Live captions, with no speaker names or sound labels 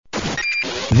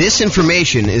This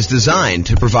information is designed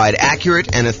to provide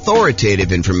accurate and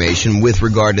authoritative information with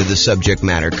regard to the subject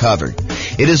matter covered.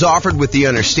 It is offered with the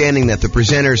understanding that the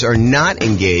presenters are not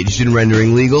engaged in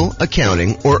rendering legal,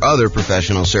 accounting, or other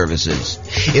professional services.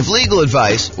 If legal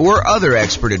advice or other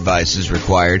expert advice is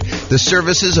required, the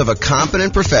services of a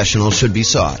competent professional should be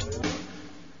sought.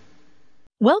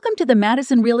 Welcome to the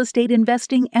Madison Real Estate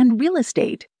Investing and Real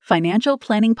Estate Financial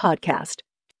Planning Podcast.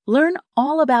 Learn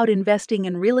all about investing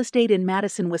in real estate in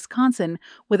Madison, Wisconsin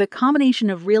with a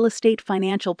combination of real estate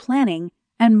financial planning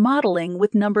and modeling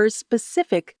with numbers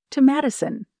specific to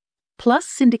Madison. Plus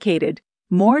syndicated,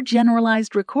 more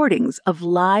generalized recordings of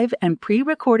live and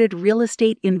pre-recorded real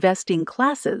estate investing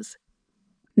classes.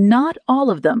 Not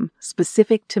all of them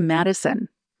specific to Madison.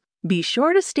 Be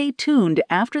sure to stay tuned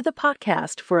after the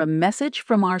podcast for a message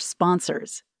from our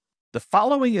sponsors. The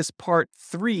following is part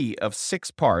 3 of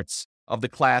 6 parts of the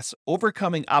class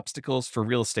Overcoming Obstacles for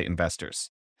Real Estate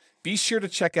Investors. Be sure to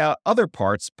check out other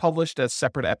parts published as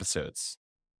separate episodes.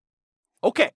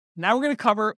 Okay, now we're going to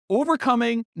cover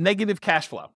overcoming negative cash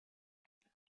flow.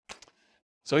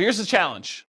 So here's the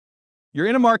challenge. You're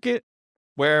in a market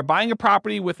where buying a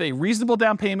property with a reasonable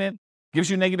down payment gives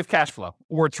you negative cash flow,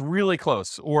 or it's really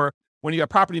close, or when you have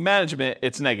property management,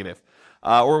 it's negative.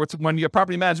 Or it's when you have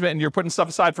property management and you're putting stuff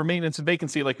aside for maintenance and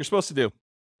vacancy like you're supposed to do,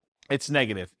 it's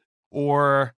negative.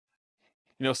 Or,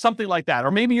 something like that.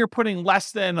 Or maybe you're putting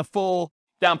less than a full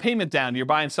down payment down. You're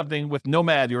buying something with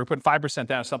Nomad. You're putting 5%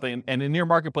 down or something. And in your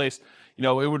marketplace,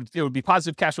 it would be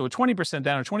positive cash flow with 20%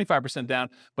 down or 25% down,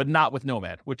 but not with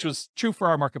Nomad, which was true for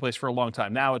our marketplace for a long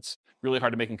time. Now it's really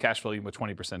hard to make cash flow even with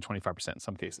 20%, 25% in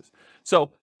some cases.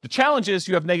 So the challenge is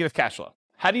you have negative cash flow.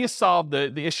 How do you solve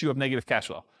the issue of negative cash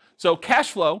flow? So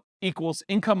cash flow equals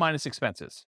income minus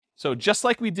expenses. So just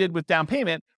like we did with down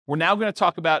payment, we're now going to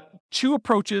talk about 2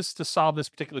 approaches to solve this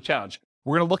particular challenge.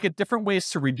 We're going to look at different ways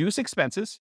to reduce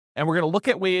expenses, and we're going to look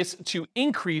at ways to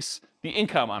increase the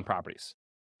income on properties.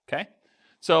 Okay?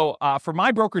 So for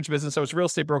my brokerage business, I was a real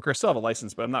estate broker. I still have a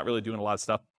license, but I'm not really doing a lot of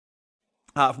stuff.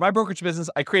 For my brokerage business,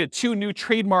 I created 2 new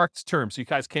trademarked terms. So you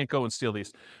guys can't go and steal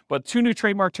these. But 2 new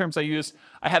trademark terms I used.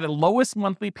 I had a lowest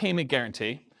monthly payment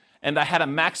guarantee, and I had a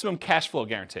maximum cash flow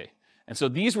guarantee. And so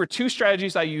these were 2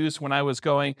 strategies I used when I was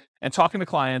going and talking to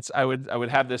clients. I would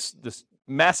have this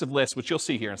massive list, which you'll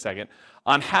see here in a second,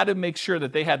 on how to make sure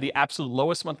that they had the absolute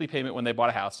lowest monthly payment when they bought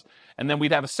a house. And then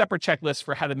we'd have a separate checklist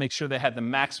for how to make sure they had the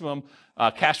maximum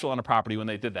cash flow on a property when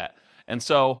they did that. And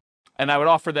I would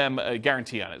offer them a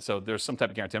guarantee on it. So there's some type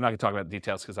of guarantee. I'm not going to talk about the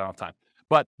details because I don't have time.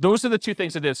 But those are the 2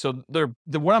 things I did. So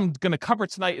what I'm going to cover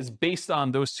tonight is based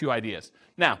on those 2 ideas.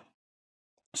 Now,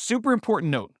 super important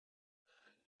note.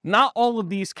 Not all of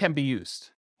these can be used.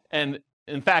 And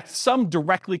in fact, some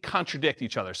directly contradict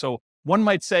each other. So one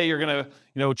might say you're going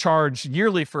to, charge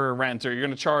yearly for a rent, or you're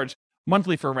going to charge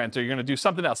monthly for a rent, or you're going to do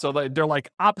something else. So they're like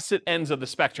opposite ends of the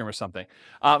spectrum or something.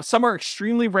 Some are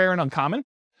extremely rare and uncommon.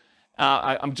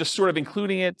 I'm just sort of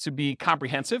including it to be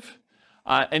comprehensive.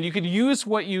 And you can use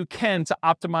what you can to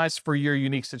optimize for your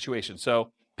unique situation.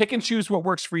 So pick and choose what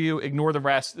works for you, ignore the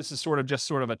rest. This is sort of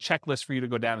a checklist for you to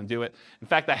go down and do it. In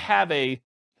fact, I have a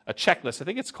checklist. I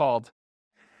think it's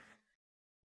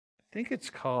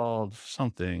called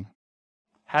something.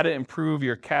 How to improve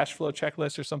your cash flow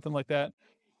checklist or something like that.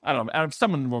 I don't know.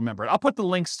 Someone will remember it. I'll put the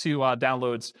links to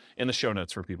downloads in the show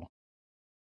notes for people.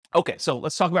 Okay, so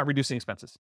let's talk about reducing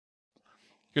expenses.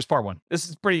 Here's part 1. This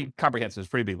is pretty comprehensive. It's a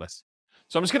pretty big list.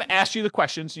 So I'm just going to ask you the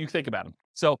questions. You think about them.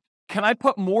 So can I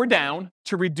put more down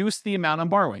to reduce the amount I'm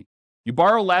borrowing? You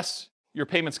borrow less, your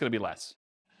payment's going to be less.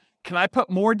 Can I put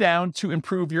more down to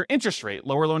improve your interest rate,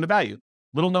 lower loan to value?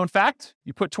 Little known fact,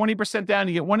 you put 20% down,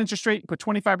 you get one interest rate. You put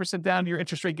 25% down, your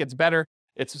interest rate gets better.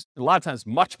 It's a lot of times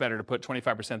much better to put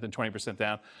 25% than 20%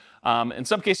 down. In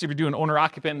some cases, if you're doing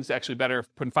owner-occupant, it's actually better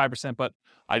putting 5%, but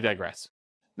I digress.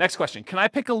 Next question, can I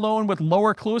pick a loan with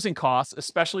lower closing costs,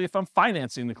 especially if I'm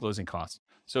financing the closing costs?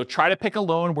 So try to pick a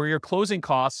loan where your closing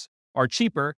costs are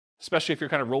cheaper, especially if you're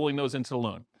kind of rolling those into the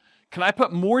loan. Can I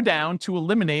put more down to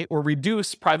eliminate or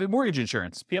reduce private mortgage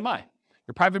insurance, PMI?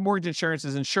 Your private mortgage insurance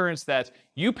is insurance that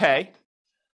you pay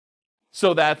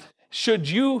so that should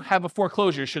you have a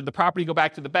foreclosure, should the property go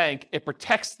back to the bank, it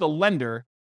protects the lender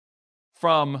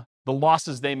from the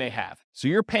losses they may have. So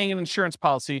you're paying an insurance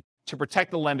policy to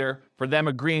protect the lender for them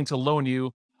agreeing to loan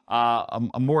you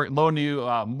more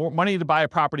money to buy a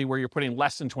property where you're putting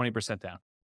less than 20% down.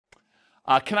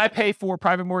 Can I pay for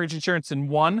private mortgage insurance in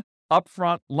one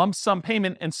upfront lump sum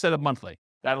payment instead of monthly?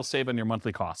 That'll save on your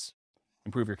monthly costs,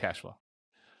 improve your cash flow.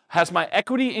 Has my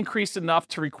equity increased enough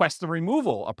to request the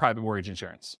removal of private mortgage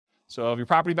insurance? So if your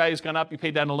property value has gone up, you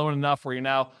paid down the loan enough where you're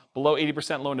now below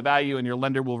 80% loan to value, and your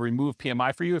lender will remove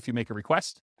PMI for you if you make a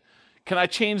request. Can I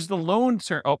change the loan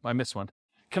term? Oh, I missed one.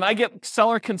 Can I get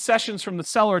seller concessions from the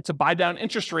seller to buy down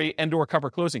interest rate and or cover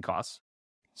closing costs?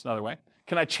 That's another way.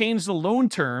 Can I change the loan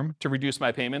term to reduce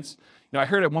my payments? I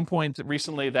heard at one point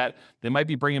recently that they might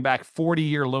be bringing back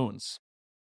 40-year loans.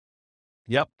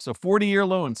 Yep, so 40-year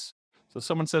loans. So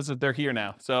someone says that they're here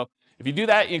now. So if you do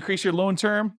that, you increase your loan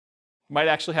term, you might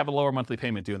actually have a lower monthly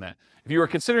payment doing that. If you were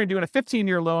considering doing a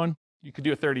 15-year loan, you could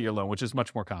do a 30-year loan, which is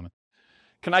much more common.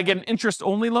 Can I get an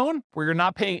interest-only loan where you're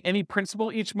not paying any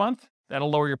principal each month? That'll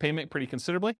lower your payment pretty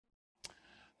considerably.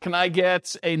 Can I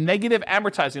get a negative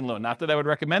amortizing loan? Not that I would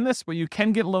recommend this, but you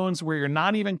can get loans where you're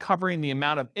not even covering the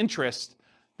amount of interest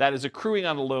that is accruing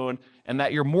on the loan and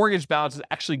that your mortgage balance is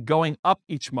actually going up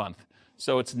each month.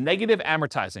 So it's negative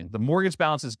amortizing. The mortgage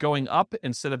balance is going up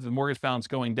instead of the mortgage balance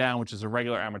going down, which is a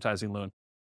regular amortizing loan.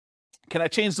 Can I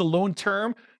change the loan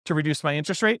term to reduce my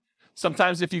interest rate?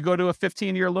 Sometimes if you go to a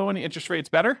 15-year loan, the interest rate's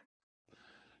better.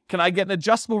 Can I get an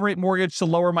adjustable rate mortgage to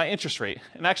lower my interest rate?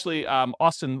 And actually,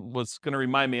 Austin was going to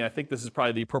remind me, and I think this is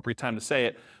probably the appropriate time to say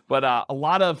it, but a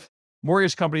lot of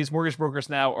mortgage companies, mortgage brokers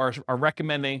now are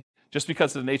recommending, just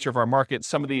because of the nature of our market,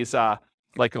 some of these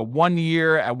like a 1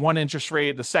 year at one interest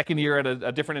rate, the second year at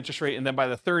a different interest rate, and then by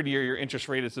the third year, your interest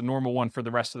rate is the normal one for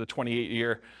the rest of the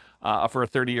 28-year for a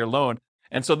 30-year loan.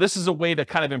 And so this is a way to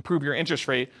kind of improve your interest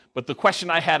rate. But the question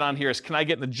I had on here is, can I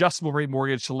get an adjustable rate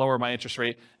mortgage to lower my interest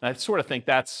rate? And I sort of think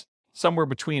that's somewhere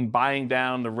between buying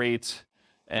down the rate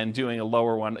and doing a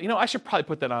lower one. I should probably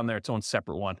put that on there, its own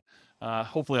separate one.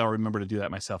 Hopefully I'll remember to do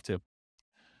that myself too.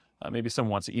 Maybe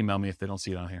someone wants to email me if they don't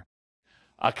see it on here.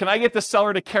 Can I get the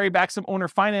seller to carry back some owner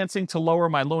financing to lower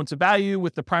my loan to value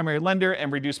with the primary lender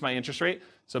and reduce my interest rate?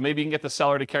 So maybe you can get the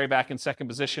seller to carry back in second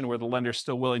position where the lender's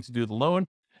still willing to do the loan,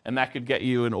 and that could get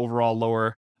you an overall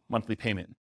lower monthly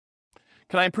payment.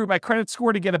 Can I improve my credit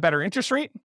score to get a better interest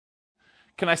rate?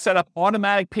 Can I set up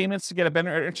automatic payments to get a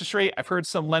better interest rate? I've heard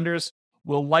some lenders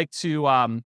will like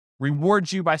to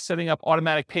reward you by setting up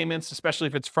automatic payments, especially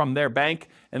if it's from their bank,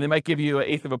 and they might give you an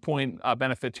 1/8 of a point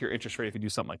benefit to your interest rate if you do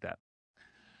something like that.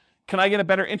 Can I get a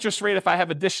better interest rate if I have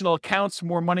additional accounts,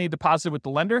 more money deposited with the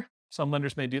lender? Some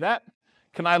lenders may do that.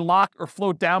 Can I lock or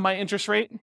float down my interest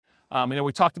rate?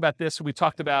 We talked about this. We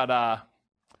talked about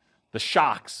the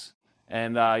shocks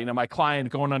and, my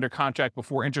client going under contract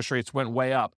before interest rates went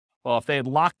way up. Well, if they had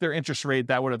locked their interest rate,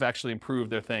 that would have actually improved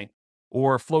their thing.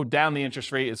 Or float down the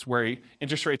interest rate is where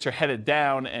interest rates are headed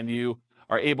down and you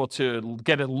are able to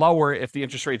get it lower if the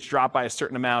interest rates drop by a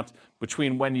certain amount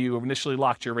between when you initially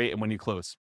locked your rate and when you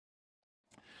close.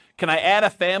 Can I add a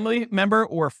family member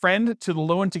or a friend to the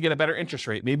loan to get a better interest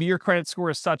rate? Maybe your credit score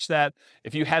is such that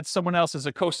if you had someone else as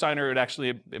a co-signer, it would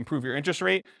actually improve your interest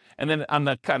rate. And then on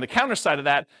the counter side of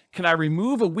that, can I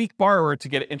remove a weak borrower to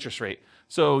get an interest rate?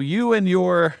 So you and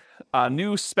your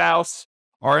new spouse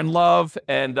are in love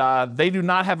and they do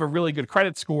not have a really good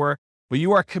credit score, but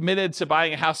you are committed to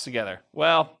buying a house together.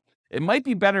 Well, it might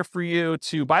be better for you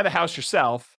to buy the house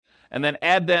yourself and then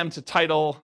add them to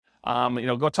title.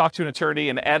 Go talk to an attorney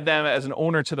and add them as an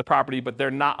owner to the property, but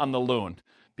they're not on the loan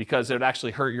because it would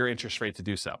actually hurt your interest rate to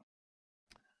do so.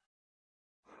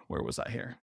 Where was I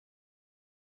here?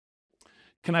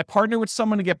 Can I partner with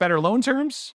someone to get better loan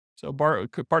terms? So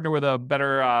partner with a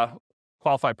better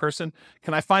qualified person.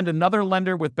 Can I find another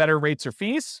lender with better rates or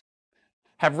fees?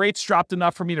 Have rates dropped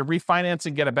enough for me to refinance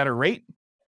and get a better rate?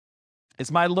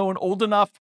 Is my loan old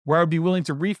enough where I would be willing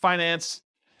to refinance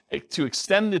to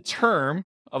extend the term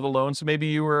of the loan? So maybe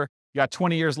you got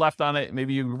 20 years left on it.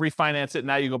 Maybe you refinance it.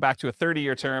 Now you go back to a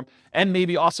 30-year term and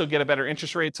maybe also get a better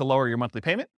interest rate to lower your monthly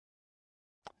payment.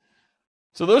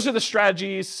 So those are the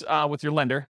strategies with your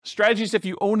lender. Strategies if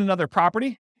you own another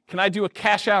property. Can I do a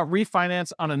cash out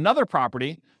refinance on another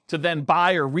property to then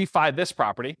buy or refi this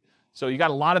property? So you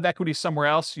got a lot of equity somewhere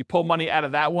else. You pull money out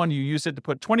of that one. You use it to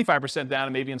put 25% down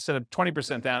and maybe instead of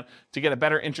 20% down to get a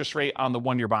better interest rate on the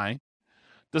one you're buying.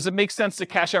 Does it make sense to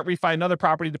cash out refi another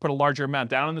property to put a larger amount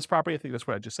down on this property? I think that's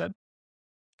what I just said.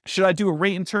 Should I do a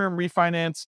rate and term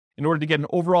refinance in order to get an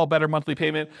overall better monthly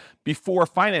payment before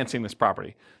financing this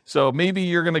property? So maybe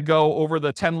you're going to go over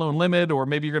the 10 loan limit, or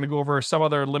maybe you're going to go over some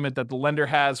other limit that the lender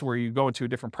has where you go into a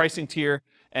different pricing tier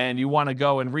and you want to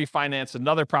go and refinance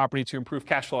another property to improve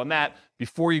cash flow on that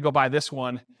before you go buy this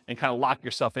one and kind of lock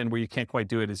yourself in where you can't quite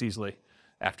do it as easily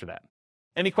after that.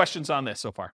 Any questions on this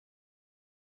so far?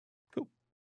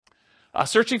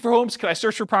 Searching for homes, can I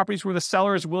search for properties where the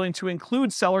seller is willing to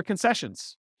include seller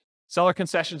concessions? Seller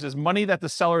concessions is money that the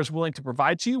seller is willing to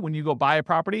provide to you when you go buy a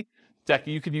property that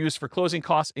you can use for closing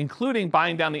costs, including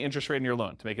buying down the interest rate in your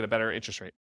loan to make it a better interest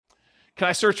rate. Can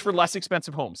I search for less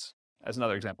expensive homes, as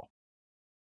another example?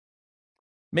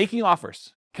 Making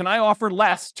offers. Can I offer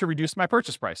less to reduce my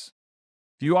purchase price?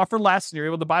 If you offer less and you're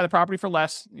able to buy the property for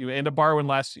less, you end up borrowing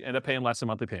less, you end up paying less in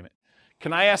monthly payment.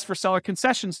 Can I ask for seller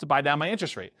concessions to buy down my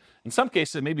interest rate? In some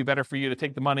cases, it may be better for you to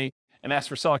take the money and ask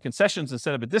for seller concessions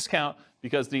instead of a discount,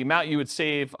 because the amount you would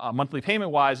save monthly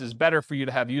payment-wise is better for you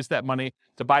to have used that money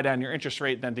to buy down your interest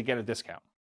rate than to get a discount.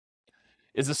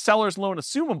 Is the seller's loan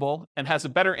assumable and has a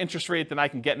better interest rate than I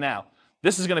can get now?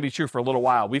 This is going to be true for a little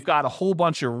while. We've got a whole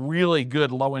bunch of really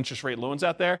good low interest rate loans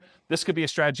out there. This could be a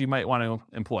strategy you might want to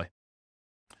employ.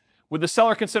 Would the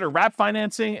seller consider wrap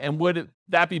financing, and would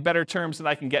that be better terms than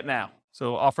I can get now?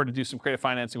 So offer to do some creative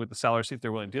financing with the seller, see if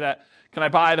they're willing to do that. Can I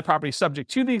buy the property subject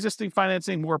to the existing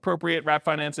financing, more appropriate wrap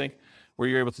financing, where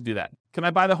you're able to do that? Can I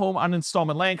buy the home on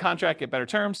installment land contract, get better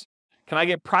terms? Can I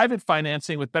get private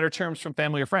financing with better terms from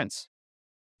family or friends?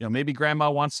 Maybe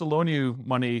grandma wants to loan you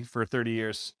money for 30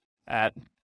 years at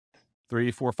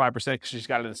 3, 4, 5% because she's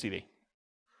got it in a CD.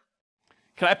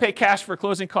 Can I pay cash for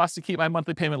closing costs to keep my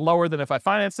monthly payment lower than if I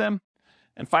finance them?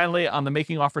 And finally, on the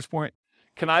making offers point,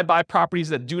 can I buy properties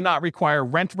that do not require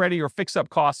rent-ready or fix-up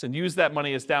costs and use that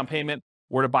money as down payment,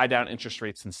 or to buy down interest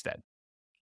rates instead?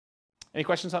 Any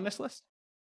questions on this list?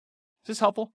 Is this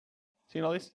helpful? Seeing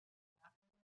all these?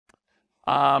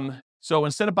 So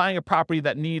instead of buying a property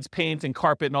that needs paint and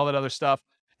carpet and all that other stuff,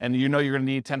 and you're going to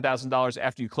need $10,000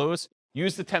 after you close,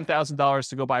 use the $10,000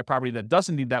 to go buy a property that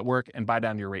doesn't need that work and buy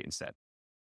down your rate instead.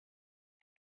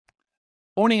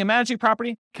 Owning and managing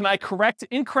property. Can I correct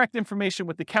incorrect information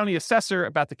with the county assessor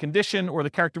about the condition or the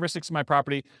characteristics of my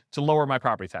property to lower my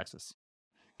property taxes?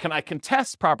 Can I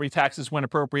contest property taxes when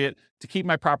appropriate to keep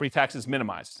my property taxes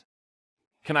minimized?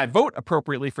 Can I vote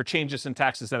appropriately for changes in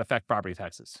taxes that affect property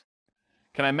taxes?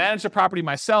 Can I manage the property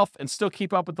myself and still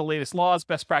keep up with the latest laws,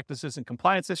 best practices, and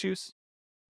compliance issues?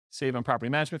 Save on property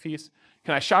management fees.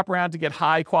 Can I shop around to get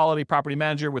high-quality property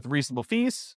manager with reasonable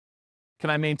fees? Can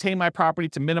I maintain my property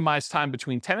to minimize time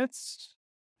between tenants?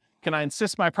 Can I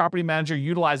insist my property manager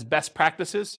utilize best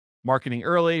practices, marketing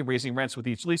early, raising rents with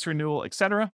each lease renewal,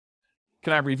 etc.?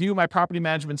 Can I review my property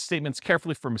management statements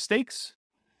carefully for mistakes?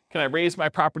 Can I raise my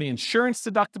property insurance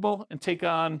deductible and take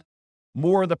on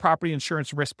more of the property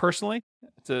insurance risk personally?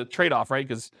 It's a trade-off, right?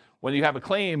 Because when you have a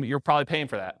claim, you're probably paying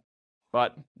for that.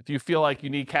 But if you feel like you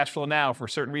need cash flow now for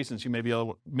certain reasons, you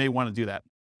may want to do that.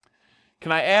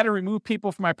 Can I add or remove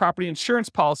people from my property insurance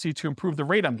policy to improve the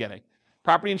rate I'm getting?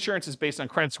 Property insurance is based on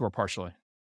credit score partially.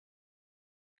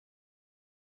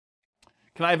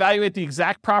 Can I evaluate the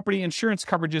exact property insurance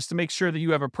coverages to make sure that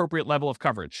you have appropriate level of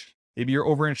coverage? Maybe you're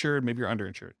overinsured, maybe you're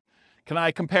underinsured. Can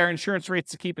I compare insurance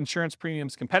rates to keep insurance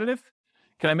premiums competitive?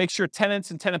 Can I make sure tenants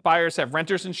and tenant buyers have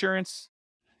renter's insurance?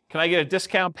 Can I get a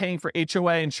discount paying for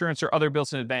HOA insurance or other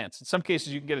bills in advance? In some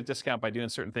cases, you can get a discount by doing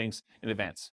certain things in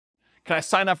advance. Can I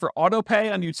sign up for auto pay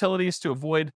on utilities to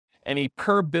avoid any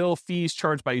per bill fees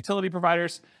charged by utility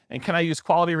providers? And can I use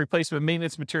quality replacement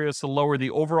maintenance materials to lower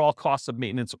the overall cost of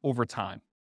maintenance over time?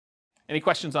 Any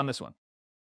questions on this one?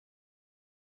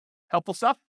 Helpful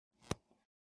stuff?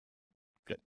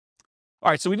 Good. All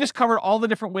right, so we just covered all the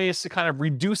different ways to kind of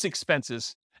reduce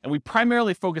expenses. And we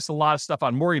primarily focus a lot of stuff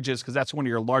on mortgages because that's one of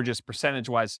your largest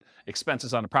percentage-wise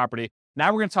expenses on a property.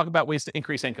 Now we're going to talk about ways to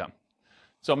increase income.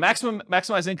 So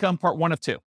maximize income, part 1 of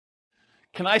 2.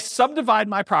 Can I subdivide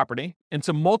my property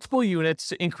into multiple units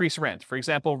to increase rent? For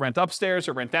example, rent upstairs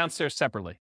or rent downstairs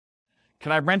separately.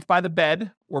 Can I rent by the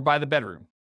bed or by the bedroom?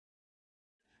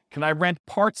 Can I rent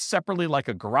parts separately like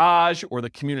a garage or the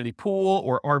community pool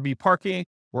or RV parking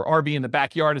or RV in the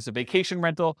backyard as a vacation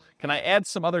rental? Can I add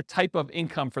some other type of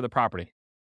income for the property?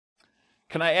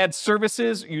 Can I add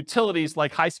services, utilities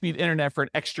like high-speed internet for an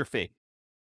extra fee?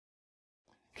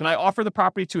 Can I offer the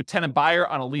property to a tenant buyer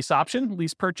on a lease option,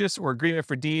 lease purchase, or agreement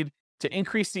for deed to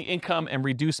increase the income and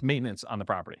reduce maintenance on the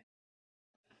property?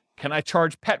 Can I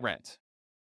charge pet rent?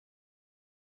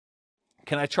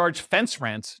 Can I charge fence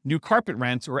rent, new carpet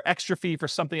rent, or extra fee for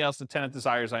something else the tenant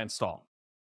desires I install?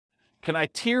 Can I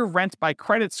tier rent by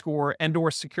credit score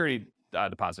and/or security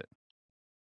deposit?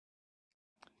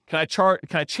 Can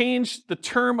I change the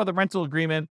term of the rental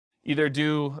agreement, either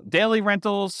do daily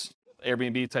rentals,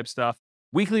 Airbnb type stuff,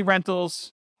 weekly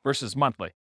rentals versus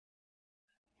monthly?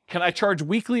 Can I charge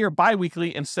weekly or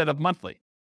bi-weekly instead of monthly?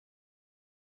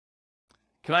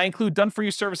 Can I include done-for-you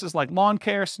services like lawn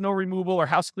care, snow removal, or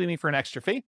house cleaning for an extra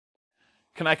fee?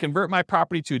 Can I convert my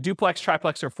property to a duplex,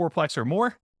 triplex, or fourplex or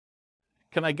more?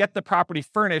 Can I get the property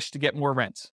furnished to get more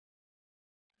rent?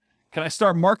 Can I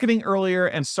start marketing earlier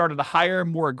and start at a higher,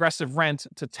 more aggressive rent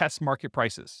to test market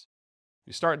prices?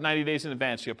 You start 90 days in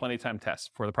advance, you have plenty of time to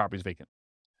test before the property is vacant.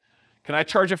 Can I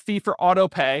charge a fee for auto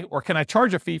pay, or can I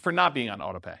charge a fee for not being on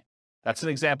auto pay? That's an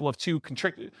example of two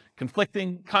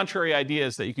conflicting, contrary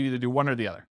ideas that you can either do one or the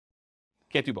other.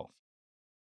 Can't do both.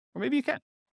 Or maybe you can.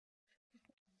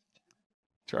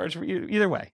 Charge for either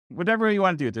way. Whatever you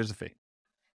want to do, there's a fee.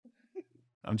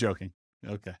 I'm joking.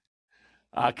 Okay.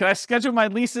 Can I schedule my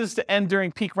leases to end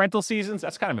during peak rental seasons?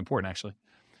 That's kind of important, actually.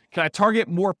 Can I target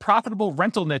more profitable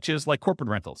rental niches like corporate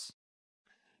rentals?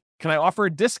 Can I offer a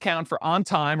discount for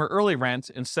on-time or early rent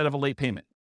instead of a late payment?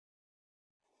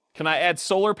 Can I add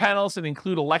solar panels and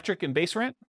include electric and base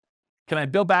rent? Can I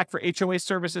bill back for HOA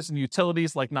services and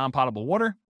utilities like non-potable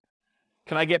water?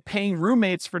 Can I get paying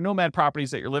roommates for nomad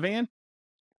properties that you're living in?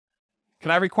 Can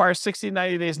I require 60 to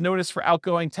 90 days notice for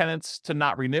outgoing tenants to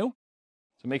not renew?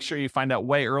 So make sure you find out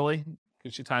way early.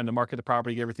 Gives you time to market the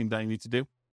property, get everything done you need to do.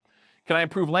 Can I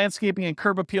improve landscaping and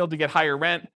curb appeal to get higher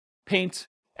rent, paint,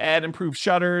 add improved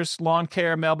shutters, lawn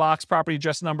care, mailbox, property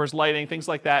address numbers, lighting, things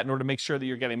like that in order to make sure that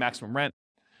you're getting maximum rent?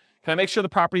 Can I make sure the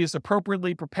property is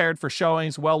appropriately prepared for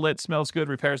showings, well lit, smells good,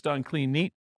 repairs done, clean,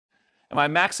 neat? Am I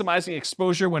maximizing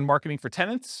exposure when marketing for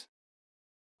tenants?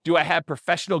 Do I have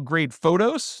professional grade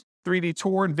photos, 3D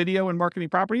tour and video and marketing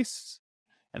properties?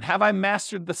 And have I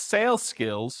mastered the sales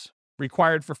skills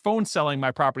required for phone selling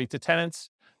my property to tenants,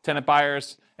 tenant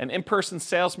buyers, and in-person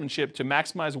salesmanship to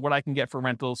maximize what I can get for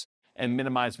rentals and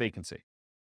minimize vacancy?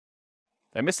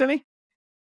 Did I miss any?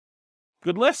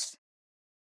 Good list?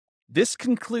 This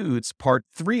concludes part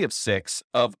 3 of 6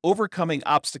 of Overcoming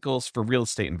Obstacles for Real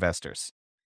Estate Investors.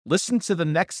 Listen to the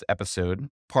next episode,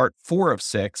 part 4 of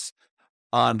 6,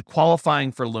 on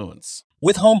qualifying for loans.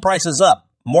 With home prices up,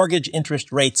 mortgage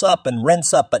interest rates up, and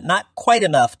rents up, but not quite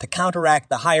enough to counteract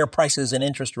the higher prices and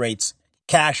interest rates,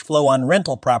 cash flow on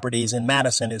rental properties in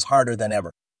Madison is harder than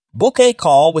ever. Book a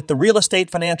call with the Real Estate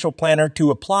Financial Planner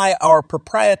to apply our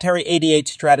proprietary 88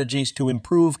 strategies to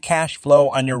improve cash flow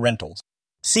on your rentals.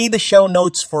 See the show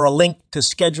notes for a link to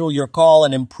schedule your call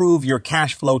and improve your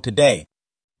cash flow today.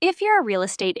 If you're a real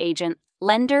estate agent,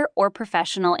 lender, or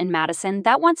professional in Madison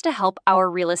that wants to help our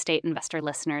real estate investor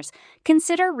listeners,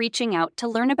 consider reaching out to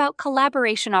learn about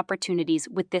collaboration opportunities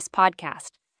with this podcast.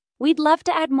 We'd love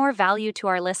to add more value to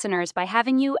our listeners by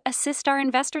having you assist our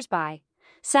investors buy,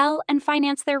 sell, and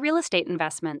finance their real estate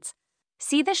investments.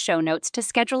 See the show notes to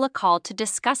schedule a call to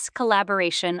discuss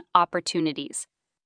collaboration opportunities.